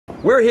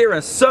We're here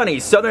in sunny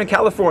Southern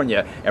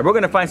California, and we're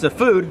going to find some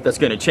food that's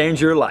going to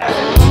change your life.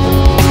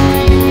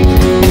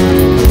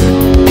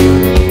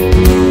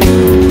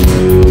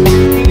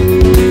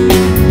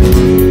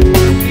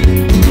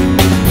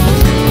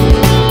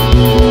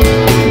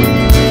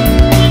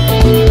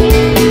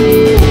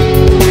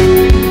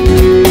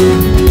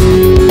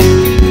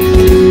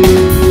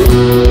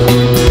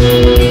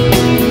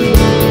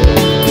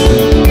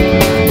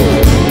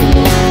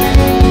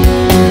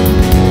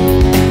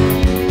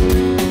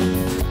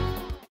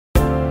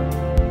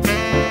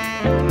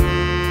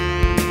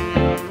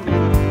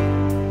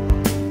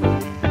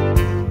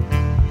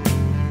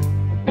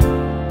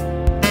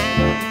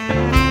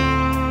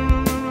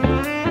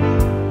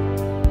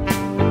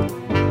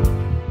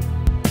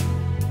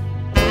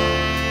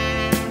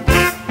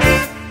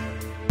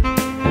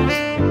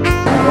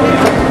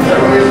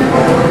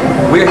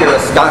 We're here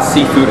at Scott's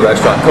Seafood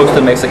Restaurant,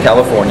 Costa Mesa,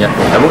 California,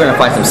 and we're going to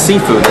find some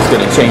seafood that's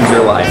going to change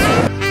your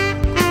life.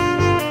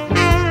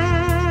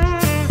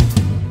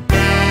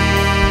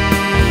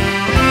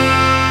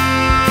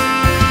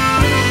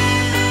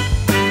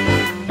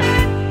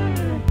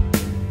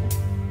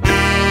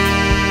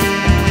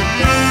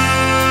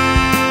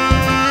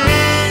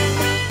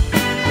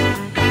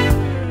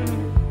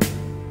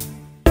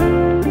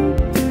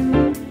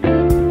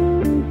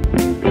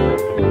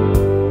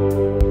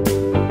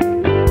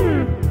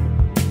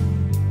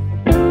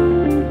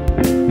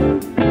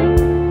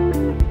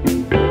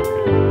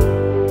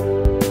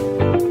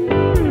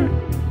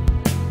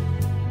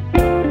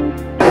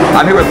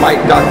 I'm here with Mike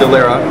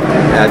Doctolera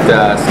at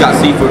Scott's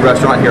Seafood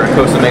Restaurant here in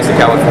Costa Mesa,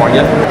 California.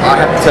 I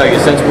have to tell you,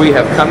 since we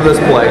have come to this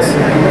place,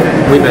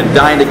 we've been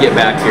dying to get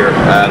back here.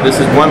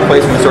 This is one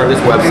place when we started this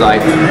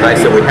website that I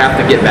said we have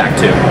to get back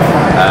to.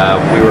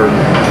 We were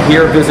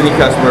here visiting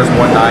customers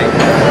one night.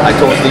 I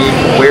told Steve,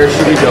 where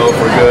should we go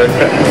for good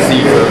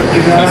seafood?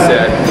 He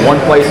said, one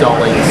place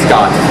only,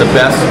 Scott's. It's the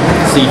best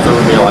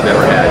seafood meal I've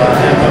ever had.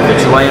 The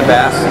Chilean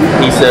bass,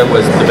 he said,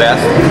 was the best,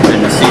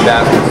 and the sea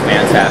bass was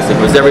fantastic.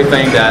 It was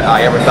everything that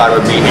I ever thought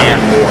it would be and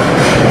more.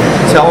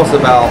 Tell us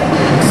about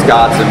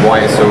Scott's and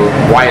why it's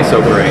so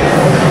great.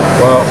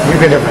 Well, we've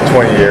been here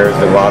for 20 years.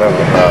 A lot of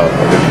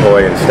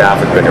employee and staff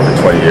have been here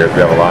for 20 years.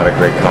 We have a lot of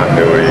great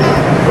continuity.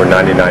 We're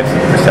 99%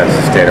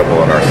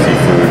 sustainable in our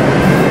seafood.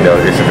 You know,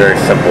 it's a very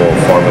simple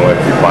formula.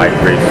 If you buy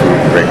great food,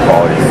 great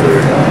quality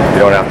food, you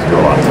don't have to do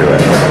a lot to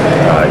it.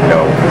 You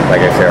know,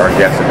 like I say, our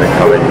guests have been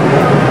coming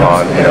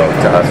on, you know,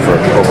 to us for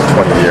over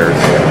 20 years.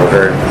 And we're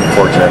very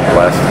fortunate and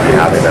blessed to be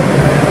having them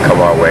come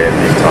our way in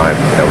these times.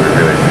 You know, we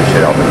really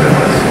appreciate all the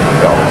business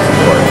and all the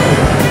support.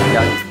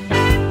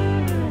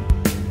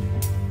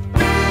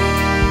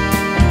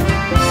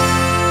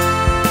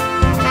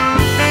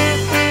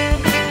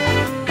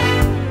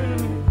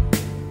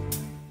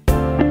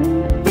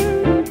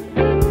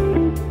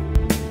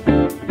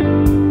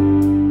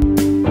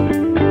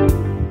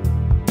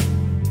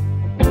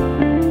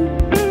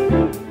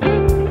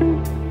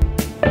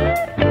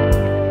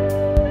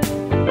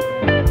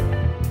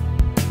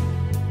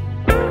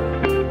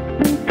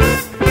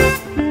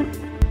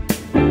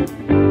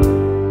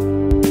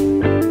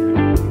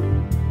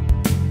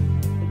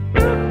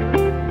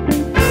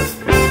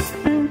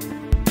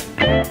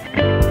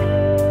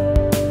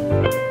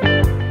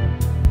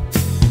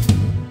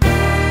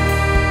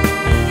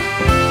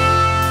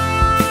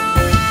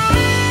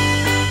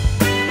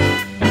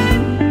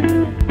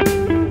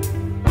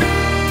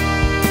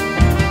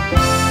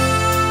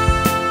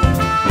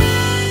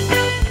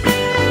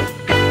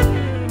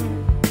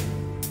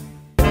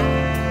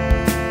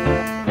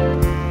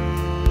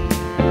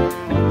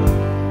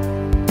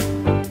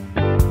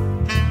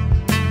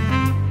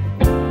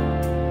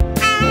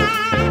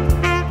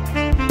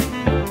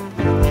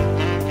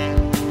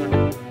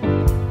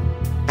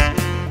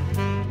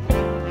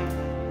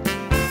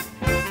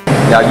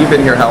 Now, you've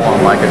been here how long,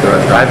 Mike, at the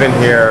restaurant? I've been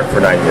here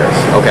for 9 years.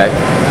 Okay.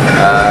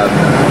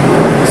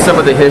 Some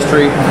of the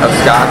history of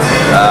Scott's.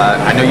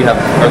 I know you have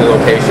other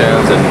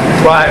locations.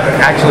 Well,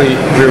 actually,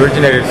 we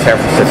originated in San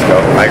Francisco.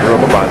 I grew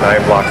up about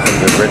 9 blocks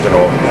from the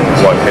original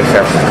one in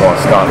San Francisco on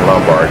Scott and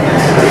Lombard.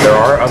 There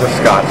are other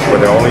Scott's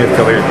where they're only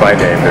affiliated by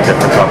name. They're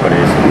different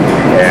companies,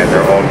 and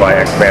they're owned by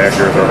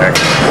ex-managers or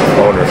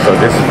ex-owners. So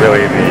this is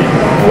really the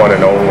one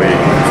and only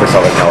for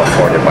Southern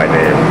California by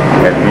name.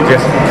 And we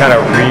just kind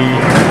of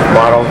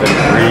remodeled and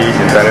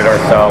reinvented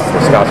ourselves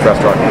with Scott's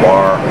Restaurant and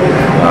Bar.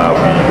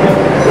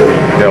 We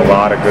did a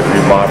lot of good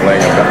remodeling,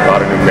 a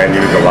lot of new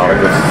menus, a lot of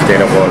good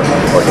sustainable and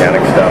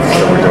organic stuff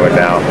that we're doing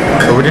now.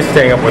 So we're just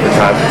staying up with the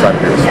times and trying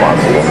to be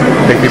responsible,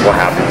 make people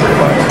happy pretty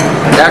much.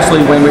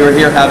 Actually, when we were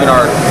here having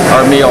our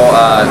meal,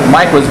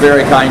 Mike was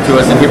very kind to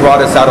us, and he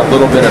brought us out a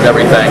little bit of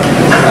everything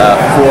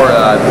for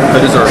the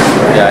dessert,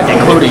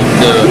 including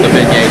the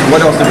beignets.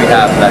 What else did we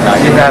have that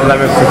night? You had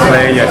lemon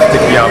souffle, you had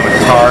sticky almond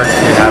tart,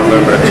 you had a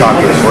little bit of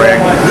chocolate brick.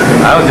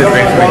 I was just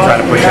basically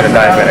trying to push in a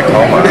diabetic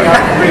coma.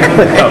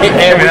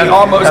 And we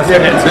almost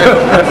did. it too.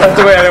 That's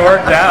the way it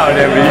worked out.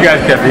 I mean, you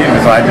guys kept eating,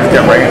 so I just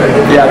kept bringing it.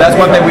 Yeah, that's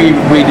one thing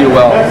we do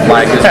well,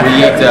 Mike, is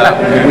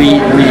we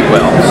eat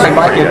well. So,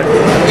 Mike,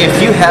 if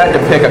you had to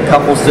pick a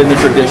couple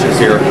signature dishes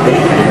here,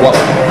 what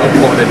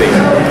would they be?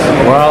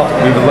 Well,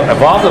 we've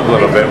evolved a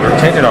little bit. We're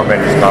changing our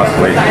menus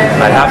constantly.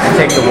 I'd have to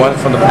take the ones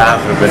from the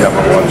past that have been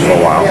number one for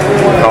a while.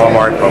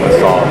 Calamari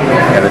Provençal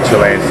and the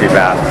Chilean sea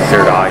bass,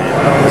 sirdahi.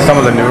 Some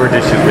of the newer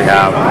dishes we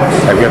have,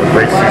 like we have a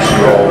great sushi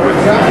roll with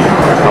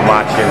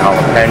hamachi and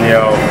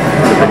jalapeno.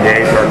 The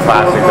beignets are a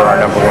classic. They're our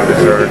number one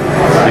dessert.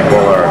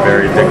 People are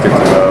very addicted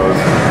to those.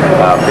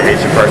 The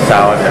Asian pear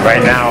salad. And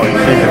right now in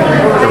season,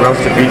 the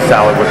roasted beef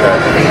salad with the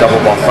double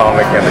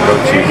balsamic and the goat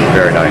cheese is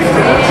very nice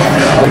too.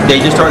 They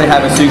just started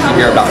having sushi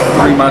here about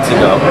 3 months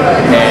ago,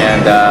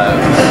 and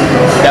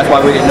that's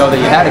why we didn't know that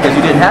you had it, because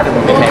you didn't have it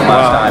when we came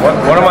last time.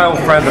 One of my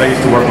old friends that I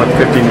used to work with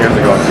 15 years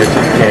ago in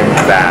kitchens came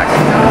back,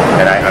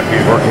 and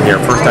he's working here.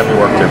 First time he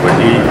worked here, but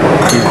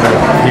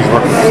he's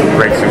worked with some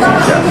great sushi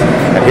chefs.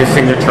 And his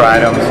signature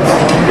items,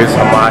 his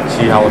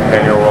hamachi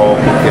jalapeno roll,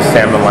 his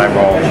salmon lime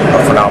roll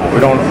are phenomenal.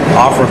 We don't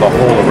offer the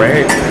whole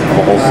array of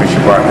a whole sushi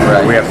bar.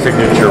 Right. We have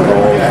signature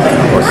rolls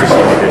or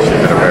sashimi dishes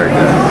that are very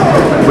good.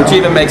 Which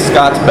even makes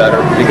Scott's better,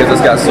 because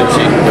it's got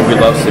sushi, and we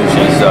love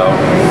sushi. So,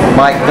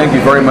 Mike, thank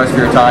you very much for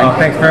your time. Oh,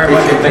 thanks very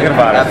much for thinking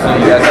about it.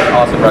 Absolutely, you guys have an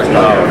awesome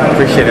restaurant here.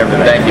 Appreciate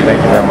everything. Thank you. Thank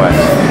you very much.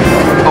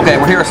 Okay,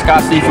 we're here at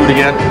Scott's Seafood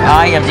again.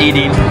 I am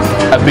eating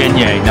a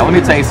beignet. Now, let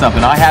me tell you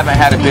something. I haven't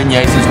had a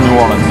beignet since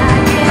New Orleans.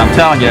 And I'm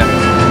telling you,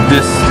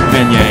 this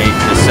beignet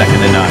is second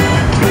to none.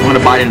 I'm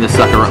gonna bite into the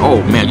sucker.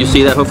 Oh man, you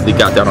see that? Hopefully you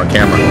got that on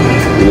camera.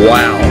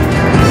 Wow.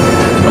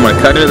 I'm gonna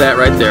cut into that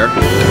right there.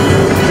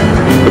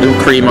 Put a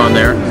little cream on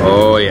there.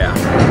 Oh yeah.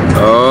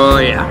 Oh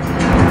yeah.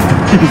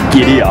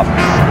 Giddy up.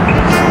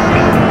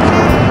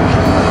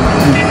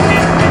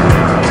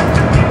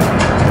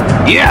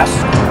 Yes!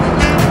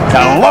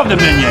 I love the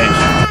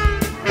beignets.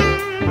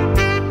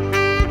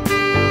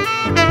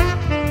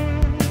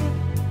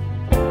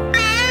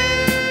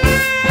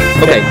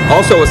 Okay,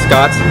 also at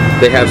Scott's,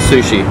 they have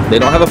sushi. They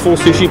don't have a full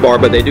sushi bar,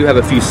 but they do have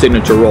a few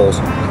signature rolls.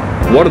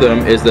 One of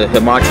them is the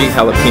hamachi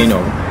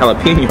jalapeno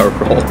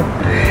roll.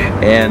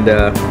 And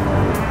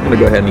I'm gonna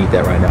go ahead and eat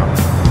that right now.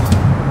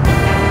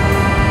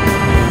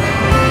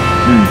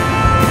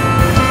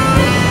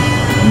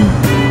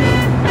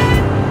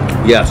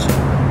 Yes.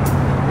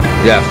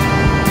 Yes.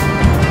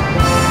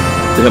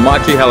 The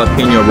hamachi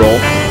jalapeno roll,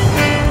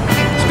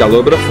 it's got a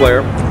little bit of flair,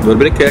 a little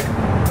bit of kick,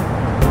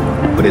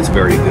 but it's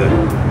very good.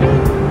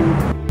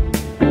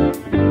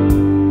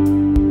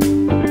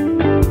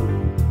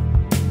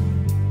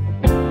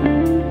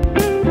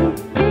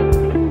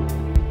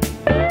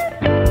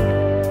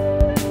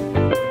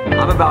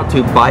 I'm about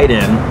to bite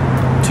in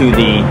to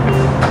the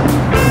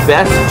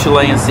best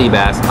Chilean sea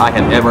bass I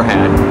have ever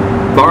had,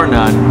 bar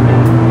none,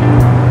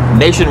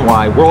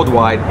 nationwide,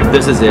 worldwide.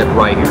 This is it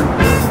right here.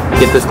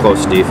 Get this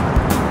close, Steve.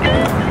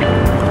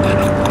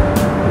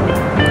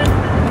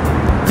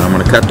 I'm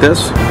gonna cut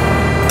this.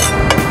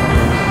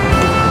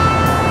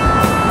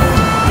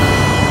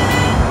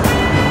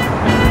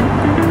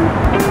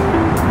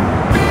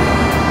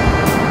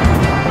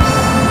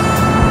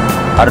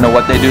 I don't know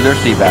what they do to their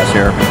sea bass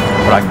here,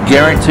 but I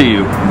guarantee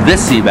you this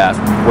sea bass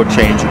will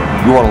change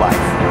your life.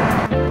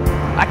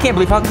 I can't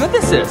believe how good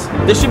this is.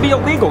 This should be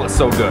illegal, it's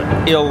so good.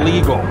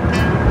 Illegal.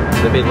 Is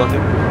anybody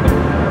looking?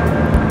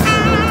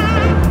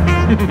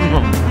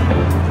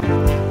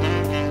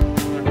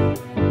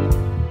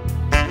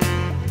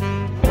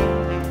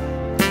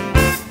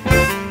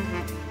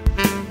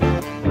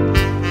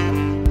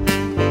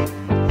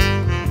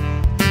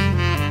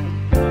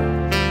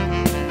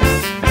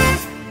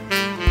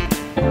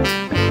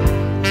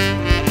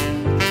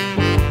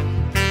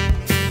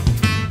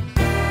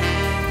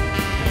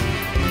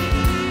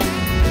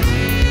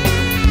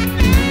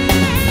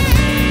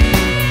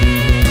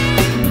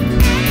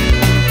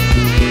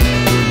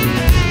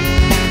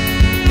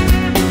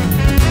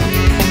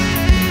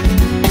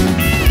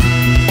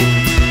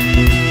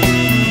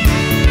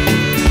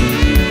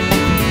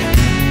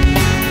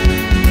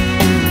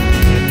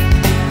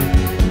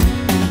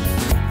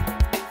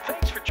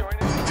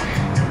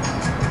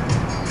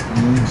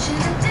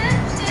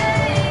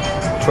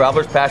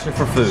 Traveler's passion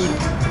for food.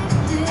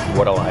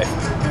 What a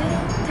life.